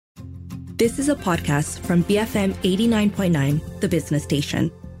This is a podcast from BFM 89.9, the business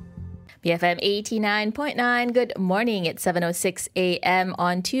station. BFM 89.9, good morning. It's 7:06 a.m.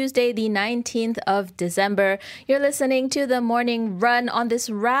 on Tuesday, the 19th of December. You're listening to The Morning Run on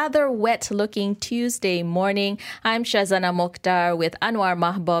this rather wet-looking Tuesday morning. I'm Shazana Mokhtar with Anwar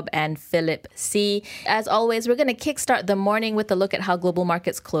Mahbub and Philip C. As always, we're going to kickstart the morning with a look at how global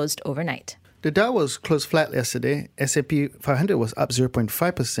markets closed overnight. The Dow was closed flat yesterday. S&P 500 was up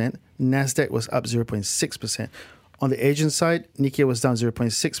 0.5%. Nasdaq was up 0.6%. On the Asian side, Nikkei was down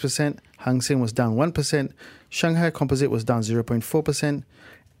 0.6%, Hang Seng was down 1%, Shanghai Composite was down 0.4%,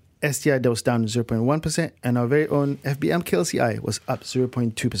 STI was down 0.1%, and our very own FBM KLCI was up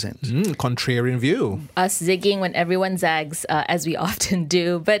 0.2%. Contrarian view. Us zigging when everyone zags, as we often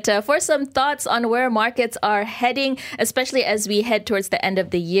do. But for some thoughts on where markets are heading, especially as we head towards the end of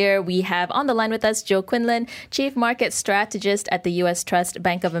the year, we have on the line with us Joe Quinlan, Chief Market Strategist at the U.S. Trust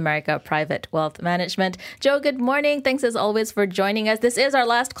Bank of America Private Wealth Management. Joe, good morning. Thanks as always for joining us. This is our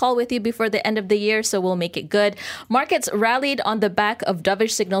last call with you before the end of the year, so we'll make it good. Markets rallied on the back of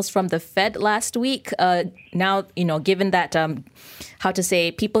dovish signals from the Fed last week. Now, given that,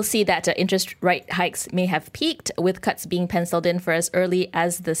 people see that interest rate hikes may have peaked with cuts being penciled in for as early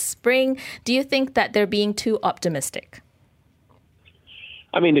as the spring. Do you think that they're being too optimistic?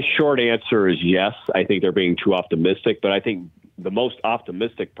 I mean, the short answer is yes. I think they're being too optimistic, but I think the most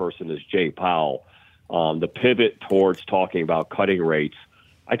optimistic person is Jay Powell. The pivot towards talking about cutting rates,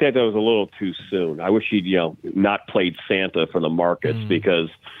 I think that was a little too soon. I wish he'd, not played Santa for the markets because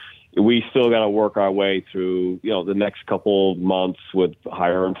we still got to work our way through, the next couple of months with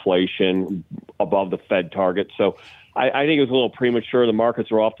higher inflation above the Fed target. So I think it was a little premature. The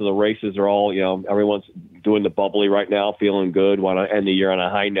markets are off to the races. They're all, everyone's doing the bubbly right now, feeling good, want to end the year on a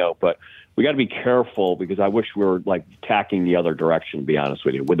high note. But we got to be careful because I wish we were tacking the other direction, to be honest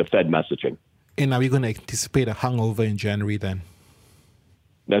with you, with the Fed messaging. And are we going to anticipate a hangover in January then?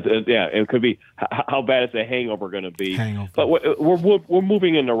 It could be. How bad is the hangover going to be? But we're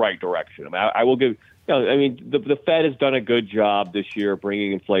moving in the right direction. I will give. The Fed has done a good job this year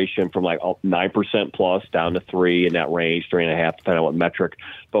bringing inflation from 9% plus down to 3% in that range, 3.5%, depending on what metric.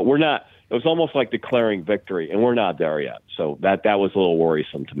 But we're not. It was almost like declaring victory, and we're not there yet. So that was a little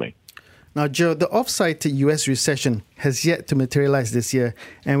worrisome to me. Now, Joe, the offside to U.S. recession has yet to materialize this year.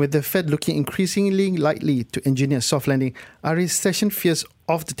 And with the Fed looking increasingly likely to engineer a soft landing, are recession fears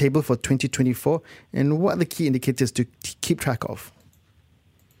off the table for 2024? And what are the key indicators to keep track of?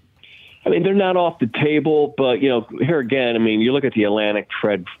 I mean, they're not off the table, but, here again, you look at the Atlanta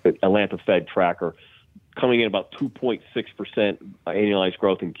Fed tracker coming in about 2.6% annualized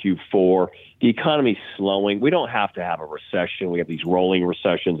growth in Q4. The economy's slowing. We don't have to have a recession. We have these rolling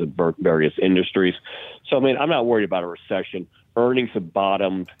recessions in various industries. So, I'm not worried about a recession. Earnings have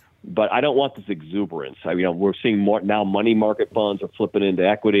bottomed, but I don't want this exuberance. We're seeing more now. Money market funds are flipping into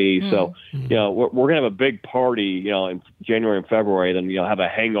equity. So, we're going to have a big party, in January and February, then, have a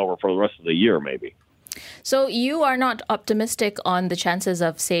hangover for the rest of the year, maybe. So you are not optimistic on the chances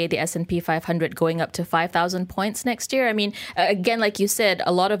of, say, the S&P 500 going up to 5,000 points next year? Again, like you said,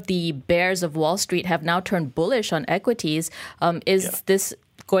 a lot of the bears of Wall Street have now turned bullish on equities. Is this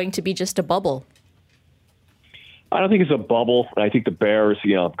going to be just a bubble? I don't think it's a bubble. I think the bears,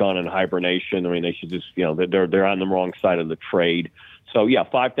 have gone in hibernation. They should just, they're on the wrong side of the trade. So,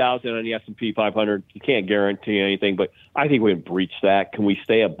 5,000 on the S&P 500. You can't guarantee anything, but I think we can breach that. Can we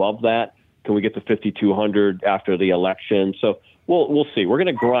stay above that? Can we get to 5,200 after the election? So we'll see. We're going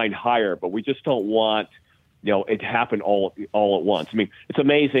to grind higher, but we just don't want, it to happen all at once. It's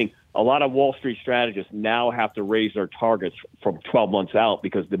amazing. A lot of Wall Street strategists now have to raise their targets from 12 months out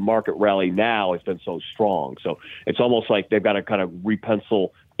because the market rally now has been so strong. So it's almost like they've got to kind of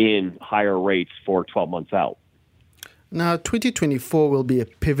repencil in higher rates for 12 months out. Now, 2024 will be a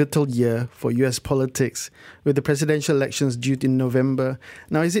pivotal year for U.S. politics, with the presidential elections due in November.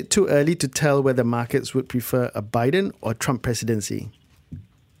 Now, is it too early to tell whether markets would prefer a Biden or Trump presidency?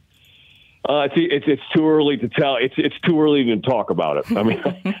 It's too early to tell. It's too early to talk about it.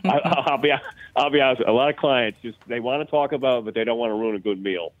 I'll be honest. A lot of clients they want to talk about it, but they don't want to ruin a good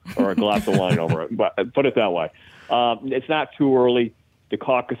meal or a glass of wine over it. But put it that way. It's not too early. The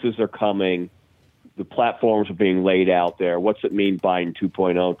caucuses are coming. The platforms are being laid out there. What's it mean, Biden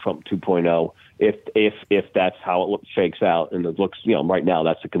 2.0, Trump 2.0, if that's how it shakes out? And it looks, right now,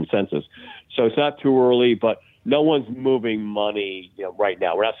 that's the consensus. So it's not too early, but no one's moving money right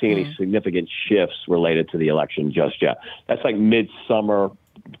now. We're not seeing any significant shifts related to the election just yet. That's like midsummer,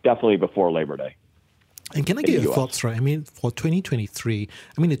 definitely before Labor Day. And can I get your thoughts, right? I mean, for 2023,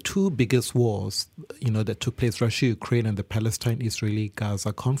 the two biggest wars, that took place, Russia-Ukraine and the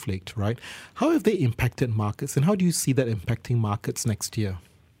Palestine-Israeli-Gaza conflict, right? How have they impacted markets, and how do you see that impacting markets next year?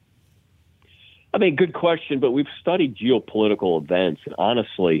 Good question, but we've studied geopolitical events, and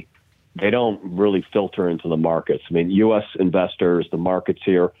honestly, they don't really filter into the markets. U.S. investors, the markets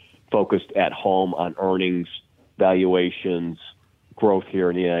here, focused at home on earnings, valuations, growth here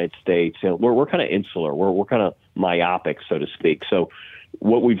in the United States. We're kind of insular. We're kind of myopic, so to speak. So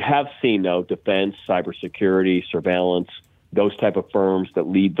what we have seen, though, defense, cybersecurity, surveillance, those type of firms that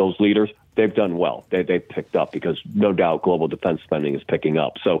lead those leaders, they've done well. They've picked up because no doubt global defense spending is picking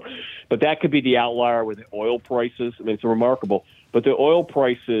up. So, but that could be the outlier with the oil prices. It's remarkable. But the oil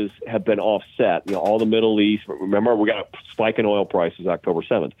prices have been offset. All the Middle East. Remember, we got a spike in oil prices October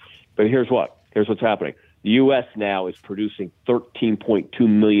 7th. But here's what's happening. The U.S. now is producing 13.2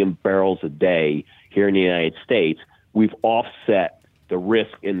 million barrels a day here in the United States. We've offset the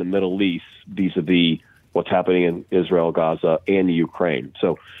risk in the Middle East vis-a-vis what's happening in Israel, Gaza, and the Ukraine.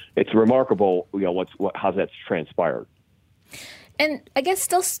 So it's remarkable, how that's transpired. And I guess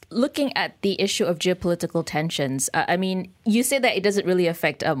still looking at the issue of geopolitical tensions, you say that it doesn't really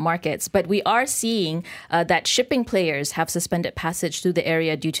affect markets, but we are seeing that shipping players have suspended passage through the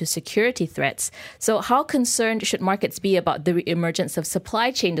area due to security threats. So how concerned should markets be about the emergence of supply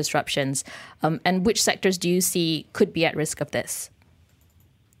chain disruptions? And which sectors do you see could be at risk of this?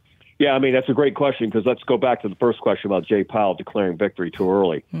 Yeah, that's a great question, because let's go back to the first question about Jay Powell declaring victory too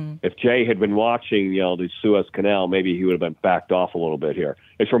early. If Jay had been watching, the Suez Canal, maybe he would have been backed off a little bit here.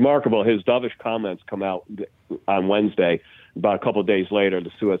 It's remarkable. His dovish comments come out on Wednesday. About a couple of days later,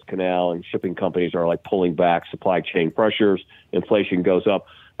 the Suez Canal and shipping companies are pulling back, supply chain pressures, inflation goes up.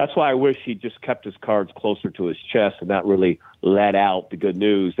 That's why I wish he just kept his cards closer to his chest and not really let out the good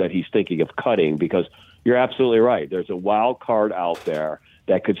news that he's thinking of cutting, because you're absolutely right. There's a wild card out there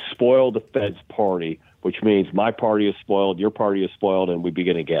that could spoil the Fed's party, which means my party is spoiled, your party is spoiled, and we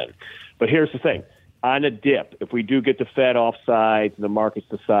begin again. But here's the thing. On a dip, if we do get the Fed offsides and the markets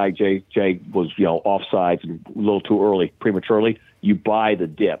decide Jay was offsides and a little too early, prematurely, you buy the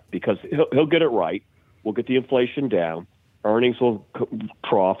dip, because he'll get it right. We'll get the inflation down. Earnings will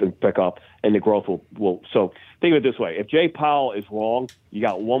trough and pick up, and the growth will. So think of it this way. If Jay Powell is wrong, you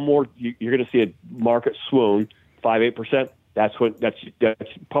got one more. You're going to see a market swoon, 5-8%. That's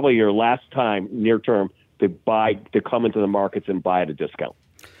probably your last time near term to come into the markets and buy at a discount.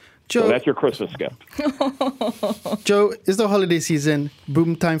 Joe, so that's your Christmas gift. Joe, it's the holiday season,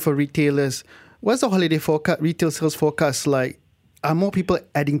 boom time for retailers. What's the holiday retail sales forecast like? Are more people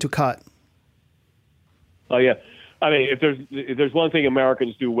adding to cart? Oh yeah, if there's one thing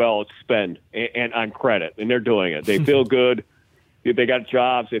Americans do well, it's spend and on credit, and they're doing it. They feel good. They got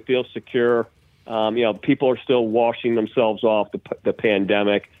jobs. They feel secure. People are still washing themselves off the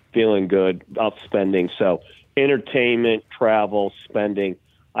pandemic, feeling good, out spending. So entertainment, travel, spending,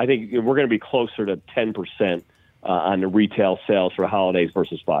 I think we're going to be closer to 10% on the retail sales for holidays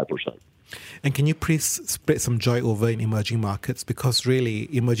versus 5%. And can you please spread some joy over in emerging markets? Because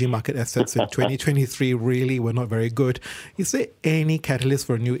really, emerging market assets in 2023 really were not very good. Is there any catalyst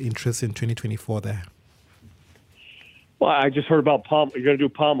for new interest in 2024 there? Well, I just heard about palm. You're going to do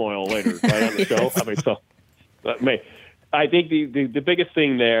palm oil later, right, on the show. I think the biggest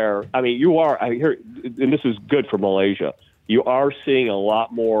thing there. You are. I hear, and this is good for Malaysia. You are seeing a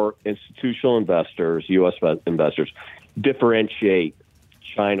lot more institutional investors, U.S. investors, differentiate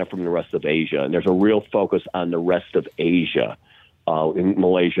China from the rest of Asia, and there's a real focus on the rest of Asia, in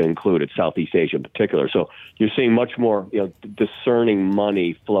Malaysia included, Southeast Asia in particular. So you're seeing much more, discerning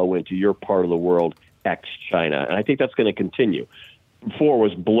money flow into your part of the world, ex-China. And I think that's going to continue. Before it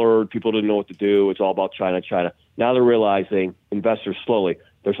was blurred. People didn't know what to do. It's all about China. Now they're realizing, investors slowly,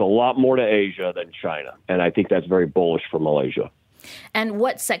 there's a lot more to Asia than China. And I think that's very bullish for Malaysia. And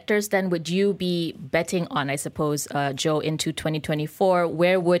what sectors then would you be betting on, I suppose, Joe, into 2024?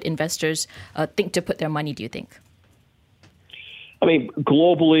 Where would investors think to put their money, do you think?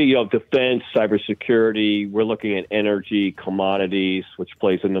 Globally, defense, cybersecurity, we're looking at energy, commodities, which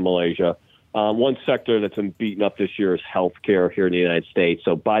plays into Malaysia. One sector that's been beaten up this year is healthcare here in the United States.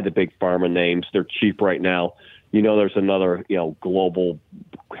 So buy the big pharma names. They're cheap right now. There's another, global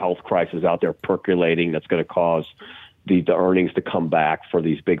health crisis out there percolating that's going to cause the earnings to come back for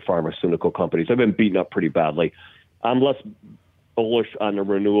these big pharmaceutical companies. They've been beaten up pretty badly. I'm less bullish on the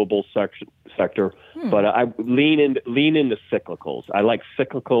renewable sector, but I lean into cyclicals. I like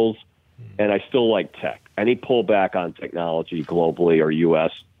cyclicals, and I still like tech. Any pullback on technology globally or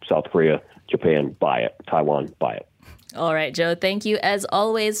U.S., South Korea, Japan, buy it. Taiwan, buy it. All right, Joe, thank you as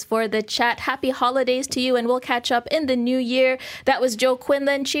always for the chat. Happy holidays to you, and we'll catch up in the new year. That was Joe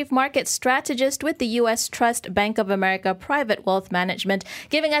Quinlan, Chief Market Strategist with the U.S. Trust Bank of America Private Wealth Management,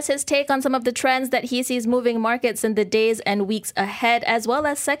 giving us his take on some of the trends that he sees moving markets in the days and weeks ahead, as well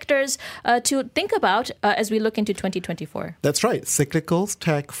as sectors to think about as we look into 2024. That's right. Cyclicals,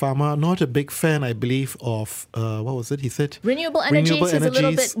 tech, pharma. Not a big fan, I believe, of, what was it? He said? Renewable energies. He's a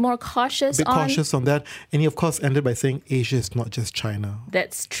little bit more cautious on that. And he, of course, ended by saying Asia is not just China.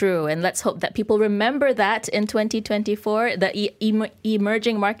 That's true. And let's hope that people remember that in 2024. The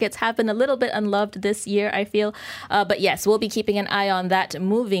emerging markets have been a little bit unloved this year, I feel. But yes, we'll be keeping an eye on that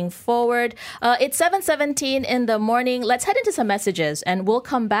moving forward. It's 7:17 in the morning. Let's head into some messages and we'll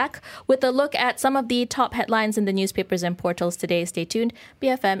come back with a look at some of the top headlines in the newspapers and portals today. Stay tuned.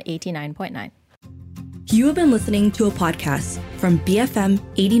 BFM 89.9. You have been listening to a podcast from BFM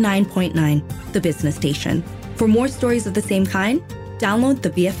 89.9, the business station. For more stories of the same kind, download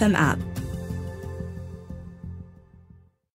the BFM app.